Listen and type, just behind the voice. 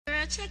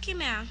check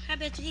him out. I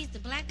bet you he's the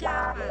Black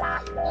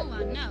Godfather. Oh,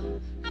 I know.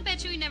 I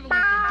bet you he never worked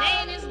a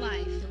day in his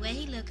life. The way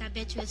he look, I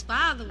bet you his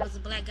father was a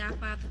Black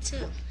Godfather,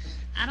 too.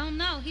 I don't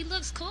know. He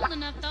looks cool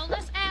enough, though.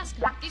 Let's ask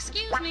him.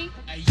 Excuse me.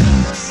 Hey, yo,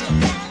 what's up?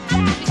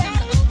 How did you become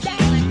the OG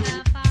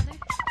Black Godfather?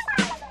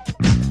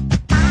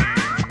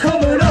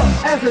 Coming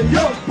up as a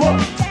young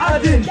buck, I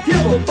didn't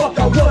give a fuck,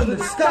 I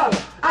wasn't a scholar.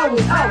 I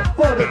was out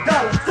for the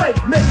dollar,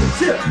 straight making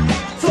chips.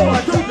 So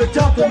I took the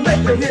job to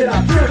make a hit.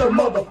 I did a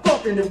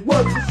motherfucking, it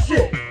wasn't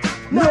shit.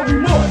 No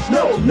remorse,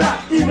 no,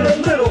 not even a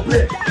little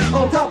bit.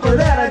 On top of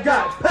that, I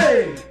got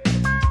paid.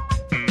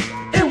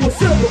 It was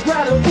simple,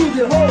 grab a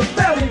Uzi, whole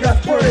family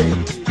got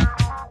sprayed.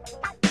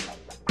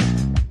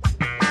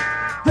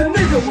 The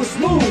nigga was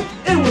smooth,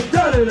 it was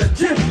done in a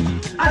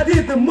jiffy. I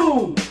did the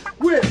move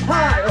with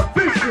high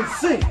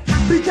efficiency.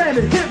 Became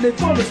a hit me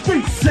from the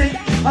street, see?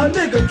 A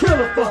nigga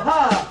killer for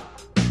hire.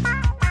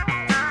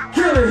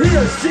 Killer he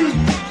or she,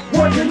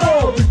 working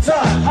all the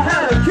time. I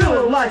had a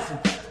killer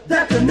license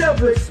that could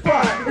never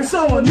expire. If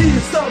someone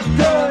needed something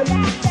done,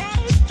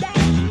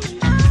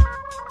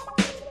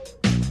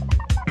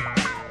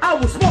 I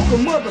was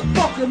smoking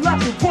motherfucker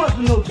like it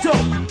wasn't no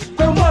joke.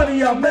 The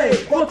money I made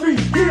for 3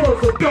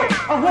 kilos of dope.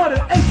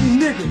 180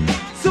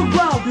 niggas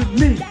surrounded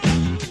me.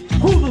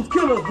 Hoodlums,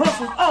 killers,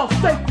 hustlers, all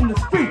straight from the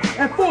street.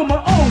 And for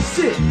my own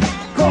shit,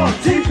 called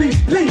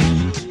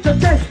GBP. The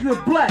gangster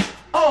black,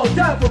 all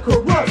die for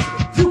corruption.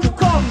 You could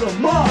call it a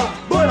mob,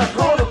 but I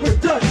call it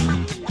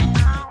production.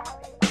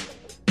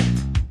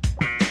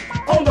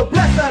 On the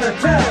black side of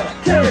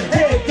town, carrying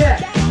head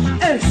gap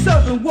and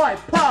serving white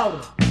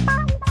powder.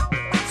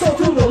 So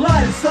to the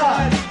lighter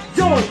side,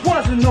 yours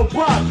wasn't no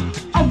bother.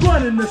 I'm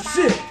running the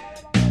shit.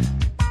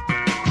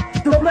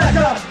 The Black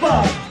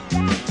Godfather.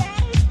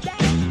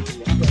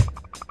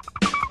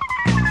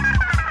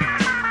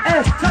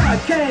 As time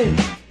came,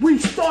 we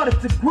started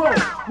to grow.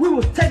 We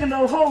was taking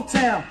the whole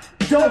town,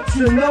 don't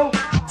you know?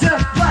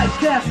 Just like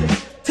cancer,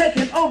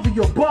 taking over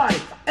your body.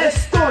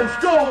 Extorting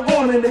strong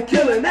arming and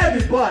killing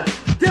everybody.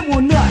 Then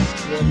one night,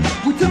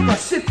 we took our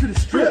shit to the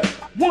strip.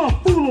 One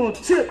fool on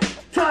tip,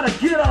 try to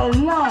get out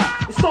of line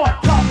and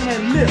start popping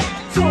that lip.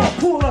 So I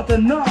pulled out the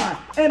 9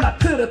 and I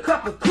cut a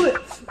couple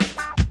clips.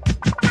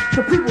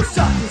 The people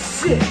shot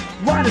this shit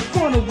right in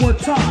front of one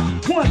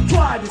time. One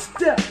tried to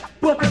step,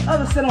 but the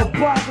other said, "Oh,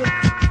 bother,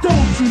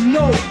 don't you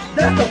know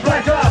that's the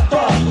Black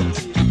Godfather?"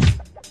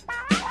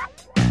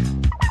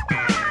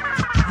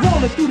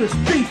 Rolling through the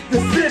streets, the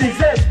city's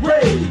at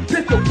raid.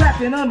 Pistol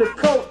packing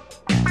undercoat,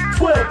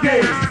 12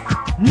 gauge.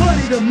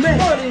 Money to make,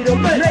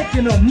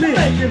 making a mint.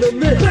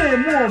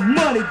 Paying more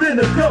money than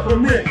the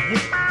government.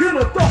 Then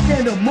a thought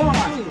came to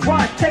mind,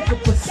 why take a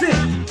percent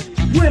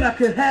when I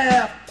could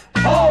have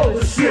all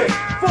the shit?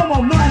 From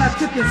my mind I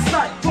took in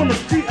sight, from the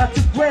street I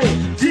took grade.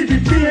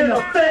 GBP in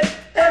effect,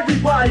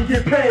 everybody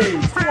get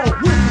paid. So I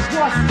went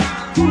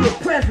watching through the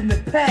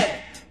president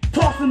pad,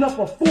 tossing up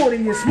a 40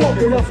 and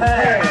smoking up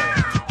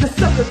half. The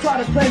sucker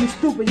tried to play me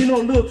stupid, you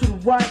know, a little to the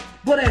right,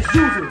 but as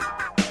usual,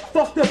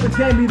 fucked up and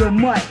gave me the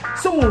mic.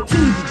 So on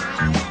TV,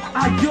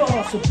 I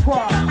y'all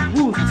surprised,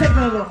 we was taking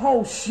on the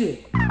whole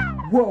shit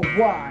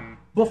worldwide.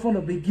 But from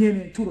the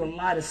beginning to the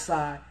lighter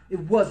side, it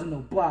wasn't no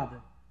bother.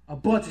 A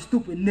bunch of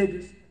stupid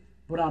niggas,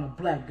 but I'm a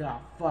Black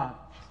Godfather.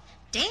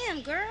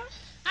 Damn, girl.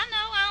 I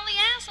know. I only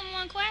asked him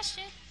one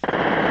question.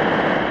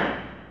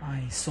 I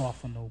ain't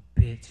soft for no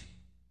bitch.